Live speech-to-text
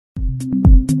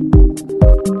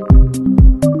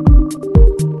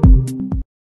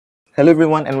Hello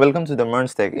everyone and welcome to the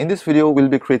Merns Tech. In this video, we'll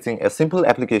be creating a simple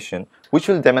application which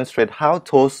will demonstrate how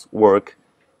toasts work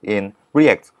in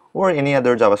React or any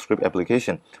other JavaScript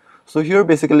application. So here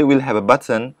basically we'll have a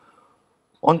button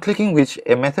on clicking which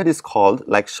a method is called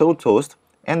like show toast,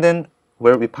 and then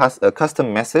where we pass a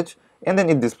custom message and then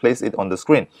it displays it on the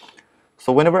screen.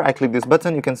 So whenever I click this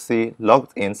button, you can see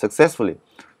logged in successfully.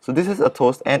 So this is a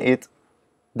toast and it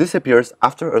disappears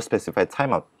after a specified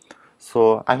timeout.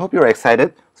 So I hope you're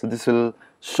excited. So this will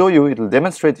show you, it will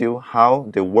demonstrate you how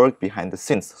they work behind the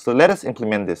scenes. So let us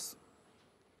implement this.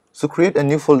 So create a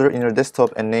new folder in your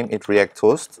desktop and name it React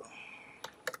Toast.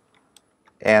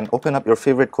 And open up your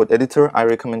favorite code editor. I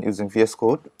recommend using VS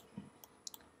Code.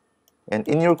 And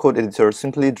in your code editor,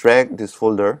 simply drag this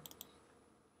folder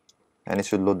and it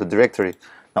should load the directory.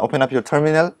 Now open up your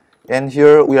terminal, and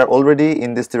here we are already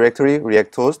in this directory,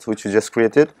 React Toast, which we just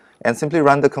created, and simply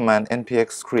run the command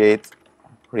npx create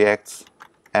react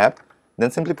app, then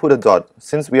simply put a dot,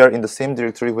 since we are in the same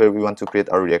directory where we want to create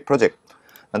our React project.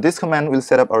 Now this command will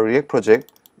set up our React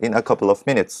project in a couple of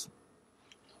minutes.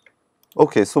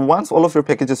 Okay, so once all of your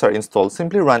packages are installed,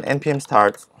 simply run npm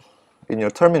start in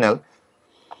your terminal,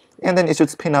 and then it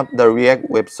should spin up the React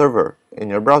web server in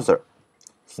your browser.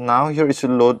 So now here it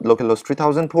should load localhost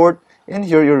 3000 port, and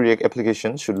here your React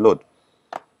application should load.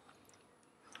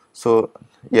 So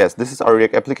yes, this is our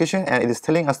React application and it is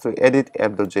telling us to edit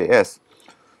app.js,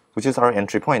 which is our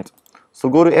entry point. So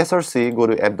go to src, go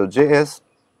to app.js,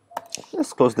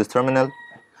 let's close this terminal,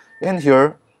 and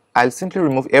here I'll simply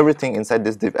remove everything inside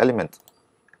this div element.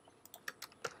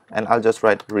 And I'll just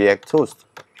write React Toast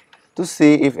to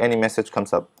see if any message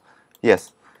comes up.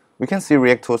 Yes, we can see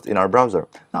React Toast in our browser.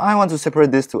 Now I want to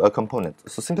separate this to a component.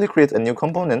 So simply create a new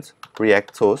component,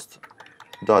 React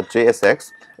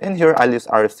Toast.jsx, and here I'll use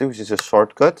RFC, which is a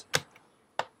shortcut.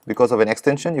 Because of an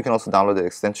extension, you can also download the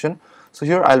extension. So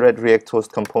here I'll write React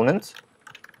Toast component,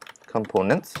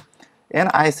 and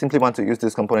I simply want to use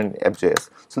this component in app.js.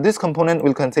 So this component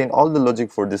will contain all the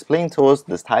logic for displaying toast,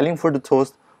 the styling for the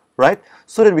toast, right?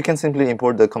 So that we can simply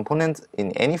import the component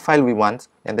in any file we want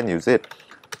and then use it.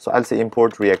 So I'll say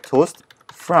import React Toast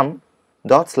from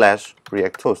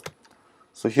 /React Toast.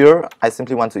 So here I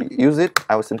simply want to use it.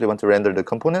 I will simply want to render the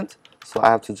component. So I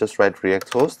have to just write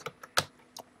React Toast,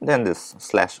 then this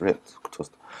 /React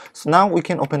Toast. So now we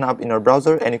can open up in our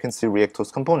browser and you can see React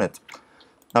Toast component.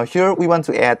 Now here we want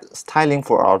to add styling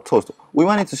for our toast. We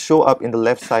want it to show up in the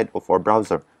left side of our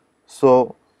browser.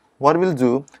 So what we'll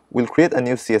do, we'll create a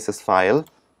new CSS file.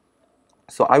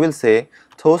 So I will say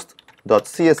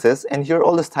toast.css, and here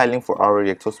all the styling for our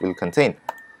React Toast will contain.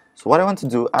 So what I want to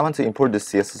do, I want to import the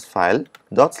CSS file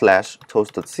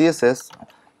 .toast.css,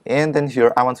 and then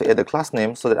here I want to add a class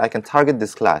name so that I can target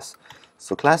this class.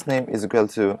 So class name is equal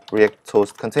to React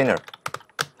Toast container.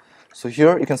 So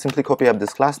here you can simply copy up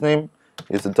this class name,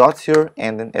 use the dot here,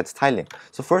 and then add styling.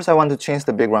 So first I want to change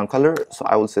the background color, so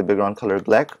I will say background color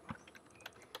black,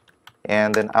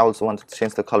 and then I also want to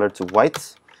change the color to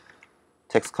white,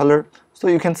 text color. So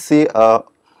you can see a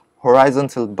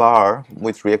horizontal bar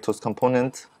with React Toast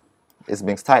component has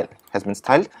been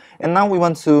styled, and now we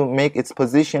want to make its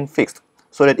position fixed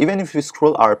so that even if we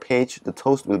scroll our page, the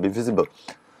toast will be visible.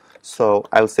 So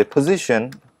I'll say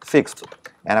position fixed,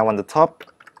 and I want the top,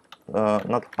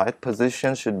 not right,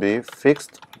 position should be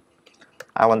fixed.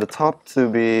 I want the top to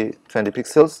be 20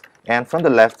 pixels and from the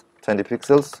left 20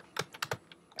 pixels.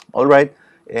 Alright,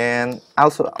 and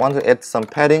also I want to add some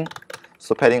padding,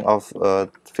 so padding of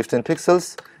 15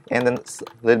 pixels, and then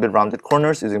a little bit rounded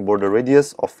corners using border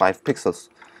radius of 5 pixels.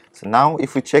 So now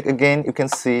if we check again, you can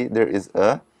see there is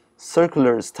a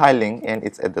circular styling and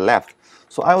it's at the left.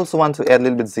 So I also want to add a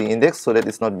little bit z-index so that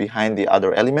it's not behind the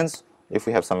other elements if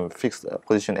we have some fixed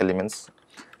position elements.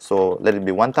 So let it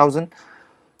be 1000.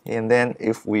 And then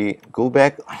if we go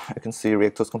back, you can see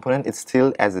React Toast component, it's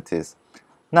still as it is.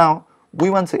 Now we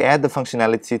want to add the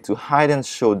functionality to hide and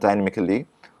show dynamically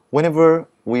whenever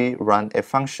we run a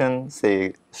function,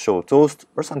 say show toast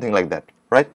or something like that,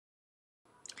 right?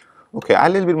 Okay, I a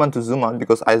little bit want to zoom out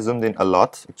because I zoomed in a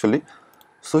lot actually.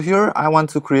 So here I want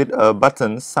to create a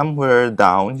button somewhere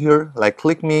down here, like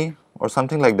click me or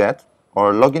something like that,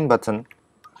 or login button.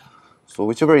 So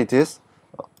whichever it is,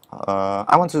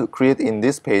 I want to create in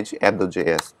this page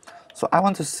app.js. So I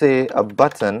want to say a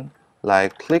button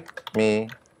like click me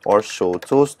or show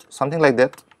toast, something like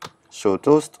that, show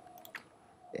toast.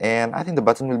 And I think the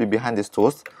button will be behind this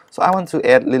toast. So I want to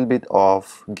add a little bit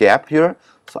of gap here.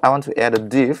 So I want to add a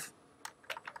div.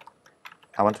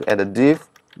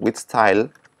 With style.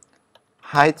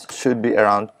 Height should be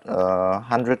around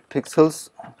 100 pixels.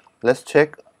 Let's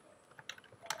check.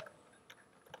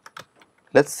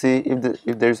 let's see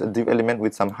if there's a div element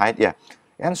with some height. Yeah,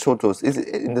 and show toast is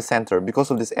in the center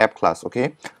because of this app class.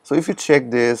 Okay, so if you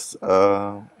check this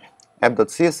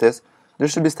app.css, there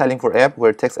should be styling for app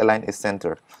where text align is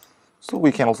center. So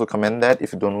we can also comment that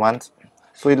if you don't want,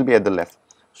 so it'll be at the left.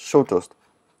 Show toast.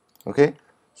 Okay,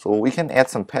 so we can add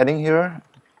some padding here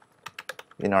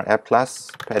in our app class,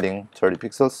 padding 30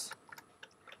 pixels.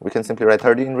 We can simply write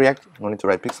 30 in React, no need to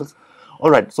write pixels.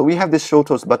 Alright, so we have this show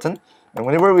toast button, and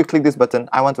whenever we click this button,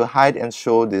 I want to hide and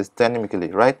show this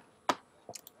dynamically, right?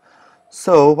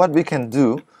 So what we can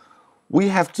do, we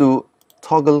have to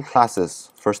toggle classes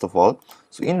first of all.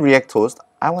 So in React Toast,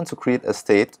 I want to create a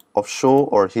state of show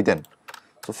or hidden.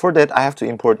 So for that, I have to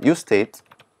import useState.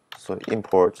 So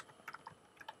import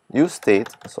useState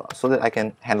so that I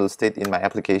can handle state in my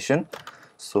application.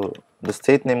 So the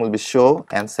state name will be show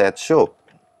and set show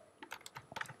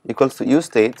equals to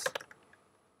useState.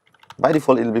 By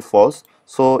default, it will be false,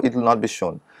 so it will not be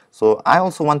shown. So I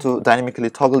also want to dynamically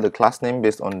toggle the class name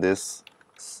based on this.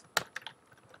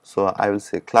 So I will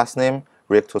say class name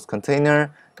React Toast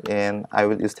container, and I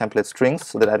will use template strings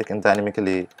so that I can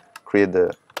dynamically create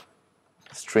the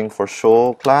string for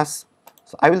show class.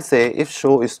 So I will say if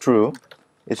show is true,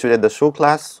 it should add the show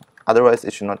class, otherwise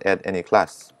it should not add any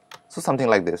class. So something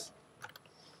like this,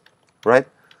 right?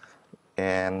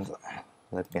 And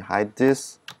let me hide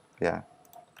this. Yeah,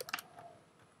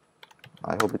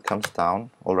 I hope it comes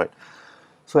down. Alright,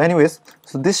 so anyways,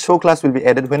 so this show class will be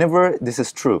added whenever this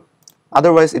is true,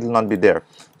 otherwise it will not be there.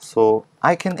 So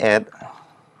I can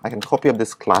copy up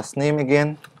this class name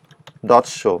again, dot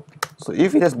show. So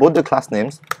if it has both the class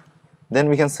names, then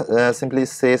we can simply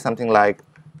say something like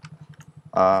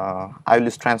I will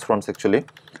use transforms actually.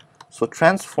 So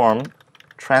transform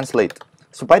translate.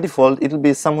 So by default it will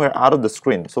be somewhere out of the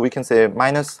screen, so we can say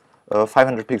minus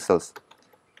 500 pixels.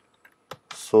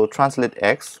 So translate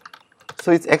x,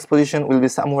 so its x position will be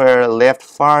somewhere left,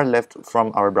 far left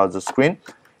from our browser screen,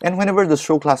 and whenever the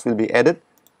show class will be added,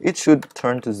 it should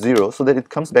turn to 0 so that it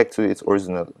comes back to its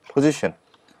original position.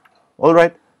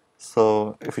 Alright,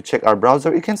 so if we check our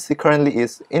browser, you can see currently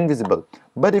is invisible,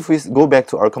 but if we go back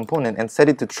to our component and set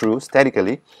it to true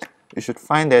statically, you should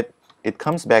find that it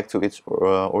comes back to its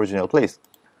original place.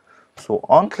 So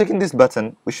on clicking this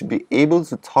button, we should be able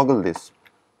to toggle this,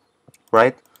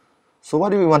 right? So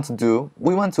what do we want to do?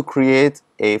 We want to create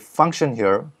a function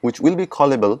here which will be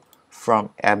callable from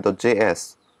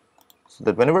app.js, so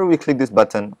that whenever we click this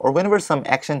button or whenever some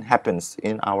action happens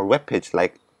in our web page,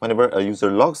 like whenever a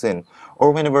user logs in or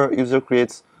whenever a user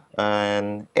creates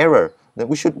an error, then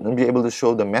we should be able to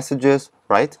show the messages,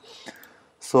 right?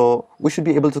 So we should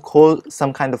be able to call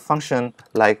some kind of function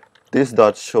like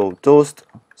this.showToast,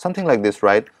 something like this,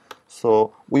 right?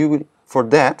 So for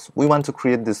that, we want to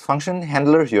create this function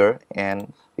handler here,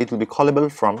 and it will be callable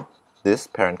from this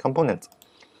parent component.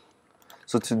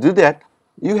 So to do that,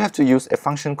 you have to use a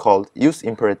function called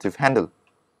useImperativeHandle.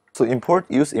 So import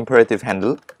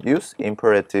useImperativeHandle,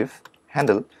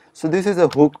 useImperativeHandle. So this is a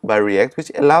hook by React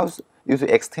which allows you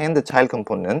to extend the child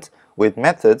component with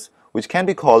methods which can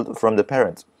be called from the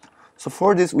parent. So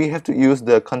for this, we have to use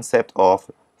the concept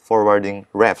of forwarding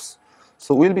refs.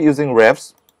 So we'll be using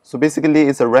refs. So basically,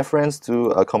 it's a reference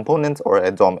to a component or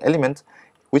a DOM element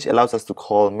which allows us to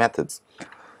call methods.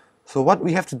 So what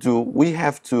we have to do, we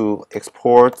have to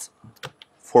export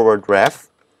forward ref.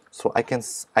 So I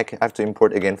have to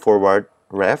import again forward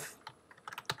ref.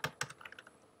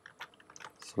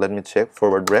 So let me check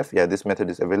forward ref. Yeah, this method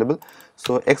is available.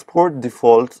 So export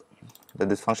default, let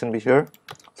this function be here.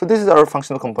 So this is our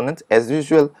functional component as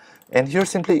usual, and here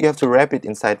simply you have to wrap it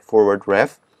inside forward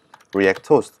ref React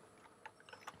Toast.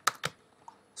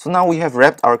 So now we have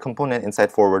wrapped our component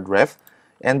inside forward ref,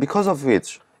 and because of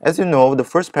which, as you know, the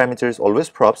first parameter is always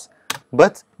props,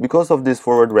 but because of this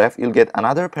forward ref, you'll get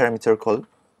another parameter called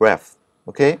ref,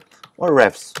 okay, or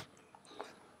refs,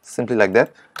 simply like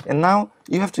that. And now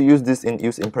you have to use this in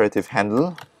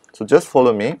useImperativeHandle. So just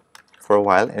follow me for a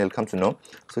while and you'll come to know.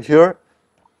 So here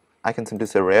I can simply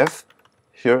say ref.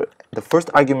 Here the first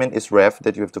argument is ref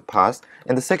that you have to pass,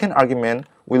 and the second argument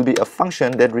will be a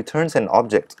function that returns an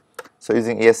object. So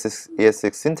using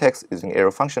ES6 syntax, using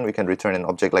arrow function, we can return an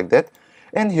object like that.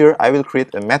 And here I will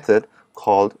create a method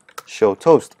called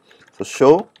showToast. So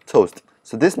showToast.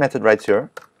 So this method right here,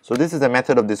 so this is a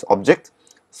method of this object,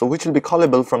 so which will be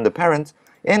callable from the parent.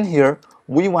 And here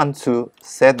we want to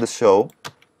set the show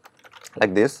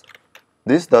like this.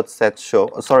 This dot set show,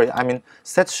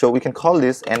 set show, we can call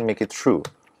this and make it true,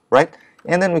 right?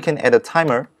 And then we can add a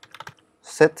timer,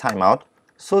 set timeout,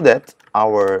 so that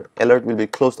our alert will be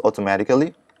closed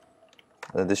automatically.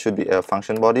 This should be a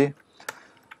function body.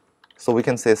 So we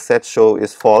can say set show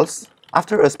is false,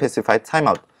 after a specified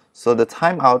timeout. So the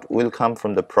timeout will come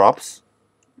from the props.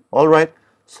 Alright,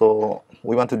 so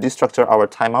we want to destructure our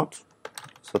timeout.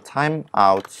 So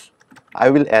timeout, I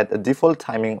will add a default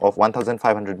timing of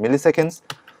 1500 milliseconds.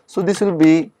 So this will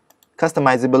be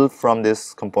customizable from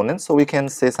this component. So we can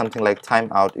say something like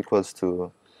timeout equals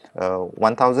to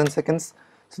 1000 seconds.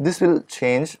 So this will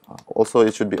change. Also,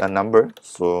 it should be a number.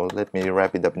 So let me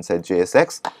wrap it up inside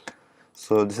JSX.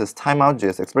 So this is timeout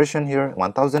JS expression here,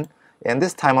 1000, and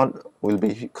this timeout will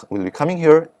be coming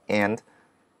here. And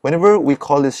whenever we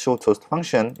call this show toast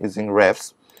function using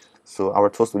refs, so our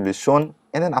toast will be shown,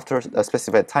 and then after a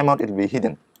specified timeout, it will be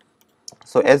hidden.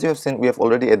 So as you have seen, we have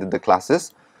already added the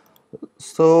classes.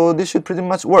 So this should pretty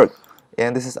much work.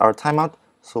 And this is our timeout.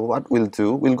 So what we'll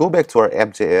do, we'll go back to our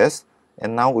app.js,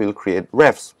 and now we'll create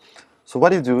refs. So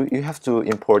what you do, you have to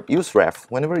import useRef.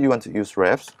 Whenever you want to use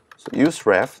refs, so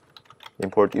useRef,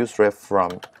 import useRef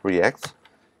from React,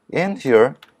 and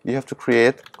here you have to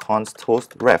create const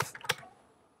toast ref.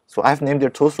 So I've named your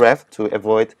toast ref to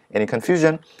avoid any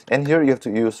confusion, and here you have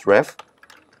to use ref,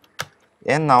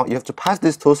 and now you have to pass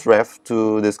this toast ref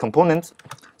to this component.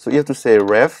 So you have to say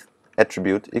ref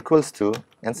attribute equals to,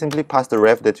 and simply pass the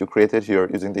ref that you created here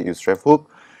using the useRef hook.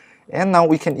 And now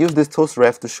we can use this toast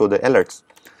ref to show the alerts.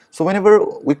 So whenever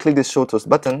we click this show toast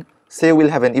button, say we'll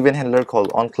have an event handler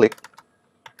called onClick,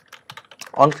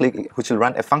 which will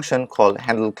run a function called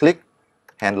handleClick,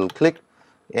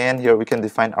 and here we can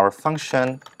define our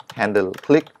function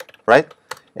handleClick, right?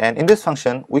 And in this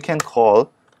function we can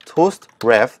call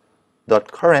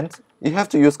toastRef.current. You have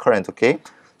to use current, okay?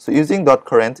 So using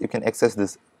 .current, you can access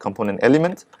this component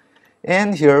element,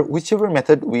 and here whichever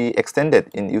method we extended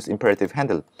in use imperative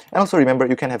handle. And also remember,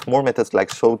 you can have more methods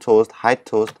like show toast, hide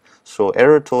toast, show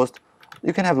error toast.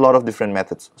 You can have a lot of different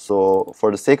methods. So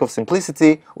for the sake of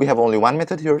simplicity, we have only one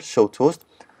method here, show toast.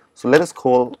 So let us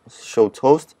call show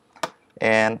toast.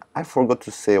 And I forgot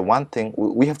to say one thing,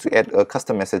 we have to add a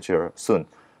custom message here soon.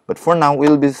 But for now,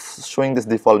 we'll be showing this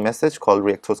default message called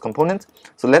React Toast component.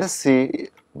 So let us see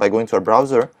by going to our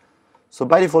browser. So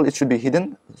by default, it should be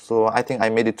hidden. So I think I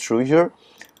made it true here.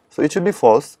 So it should be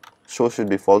false. Show should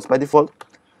be false by default.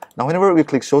 Now whenever we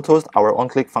click show toast, our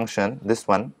onClick function, this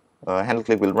one,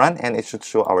 handleClick will run, and it should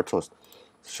show our toast.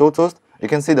 Show toast, you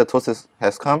can see the toast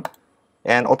has come,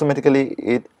 and automatically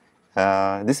it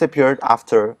disappeared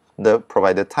after the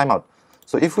provided timeout.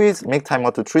 So if we make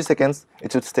timeout to 3 seconds,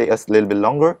 it should stay a little bit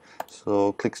longer.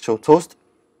 So click show toast.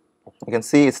 You can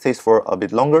see it stays for a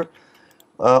bit longer.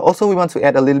 Also, we want to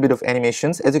add a little bit of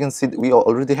animations. As you can see, we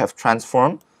already have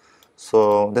transform.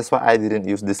 So that's why I didn't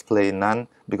use display none,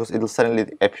 because it will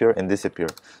suddenly appear and disappear.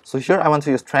 So here I want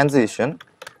to use transition.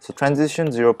 So transition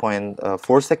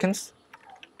 0.4 seconds.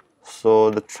 So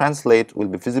the translate will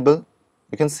be visible.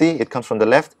 You can see it comes from the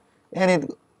left and it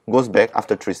goes back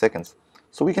after 3 seconds.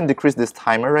 So we can decrease this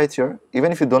timer right here.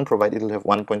 Even if you don't provide, it will have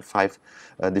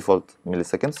 1.5 default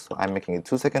milliseconds. So I'm making it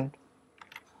 2 seconds.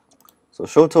 So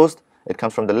show toast, it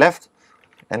comes from the left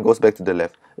and goes back to the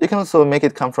left. You can also make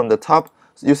it come from the top.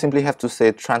 So you simply have to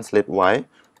say translate y,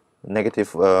 negative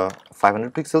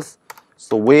 500 pixels.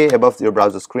 So way above your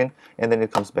browser screen, and then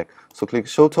it comes back. So click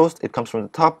show toast, it comes from the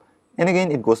top, and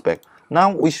again it goes back.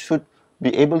 Now we should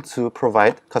be able to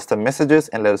provide custom messages,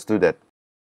 and let us do that.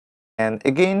 And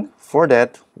again, for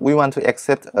that, we want to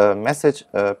accept a message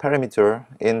parameter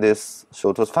in this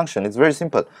show toast function. It's very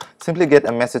simple. Simply get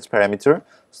a message parameter.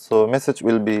 So message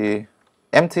will be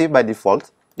empty by default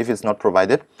if it's not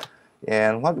provided.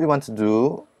 And what we want to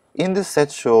do in this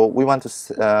set show, we want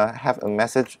to have a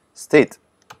message state.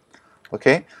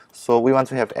 Okay, so we want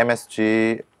to have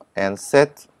msg and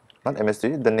set, not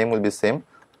msg, the name will be same,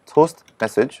 toast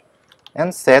message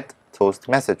and set toast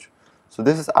message. So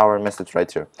this is our message right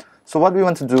here. So what we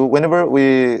want to do, whenever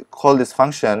we call this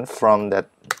function from that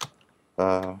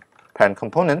parent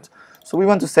component, so we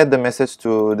want to set the message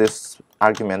to this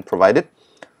argument provided.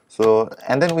 So,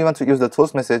 and then we want to use the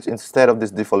toast message instead of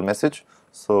this default message.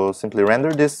 So simply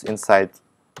render this inside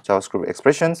JavaScript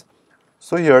expressions.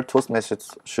 So here toast message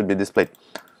should be displayed.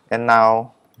 And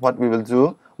now what we will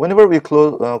do, whenever we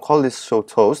call this show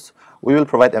toast, we will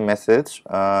provide a message,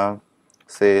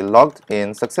 say logged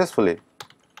in successfully,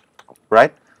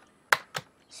 right?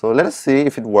 So let us see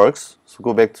if it works. So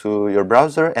go back to your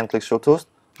browser and click show toast,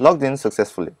 logged in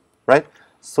successfully, right?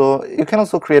 So you can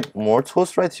also create more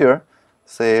toast right here.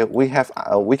 Say we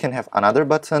can have another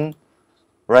button,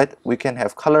 right? We can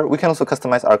have color. We can also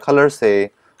customize our color,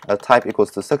 say type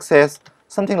equals to success,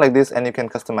 something like this, and you can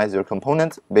customize your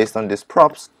component based on these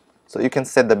props. So you can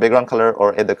set the background color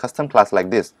or add a custom class like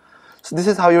this. So this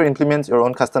is how you implement your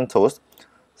own custom toast.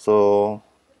 So,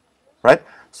 right?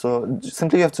 So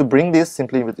simply you have to bring this,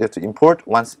 simply you have to import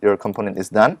once your component is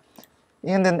done,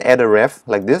 and then add a ref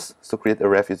like this. So create a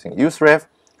ref using useRef,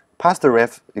 pass the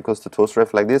ref equals to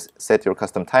toastRef like this, set your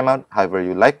custom timeout however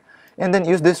you like, and then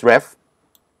use this ref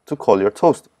to call your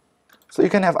toast. So you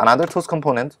can have another toast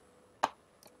component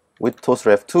with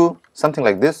toastRef2, something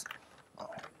like this,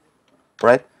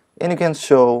 right? And you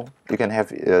can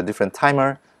have a different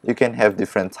timer, you can have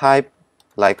different type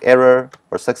like error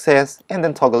or success, and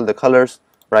then toggle the colors,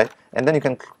 right? And then you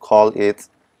can call it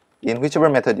in whichever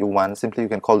method you want. Simply you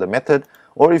can call the method,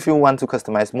 or if you want to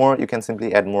customize more, you can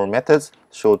simply add more methods,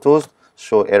 show toast,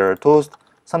 show error toast,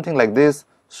 something like this,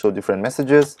 show different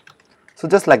messages. So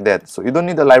just like that. So you don't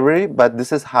need a library, but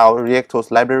this is how React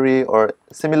Toast library or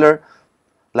similar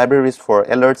libraries for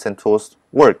alerts and toast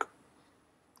work.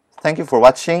 Thank you for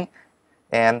watching,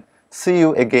 and see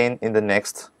you again in the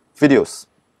next videos.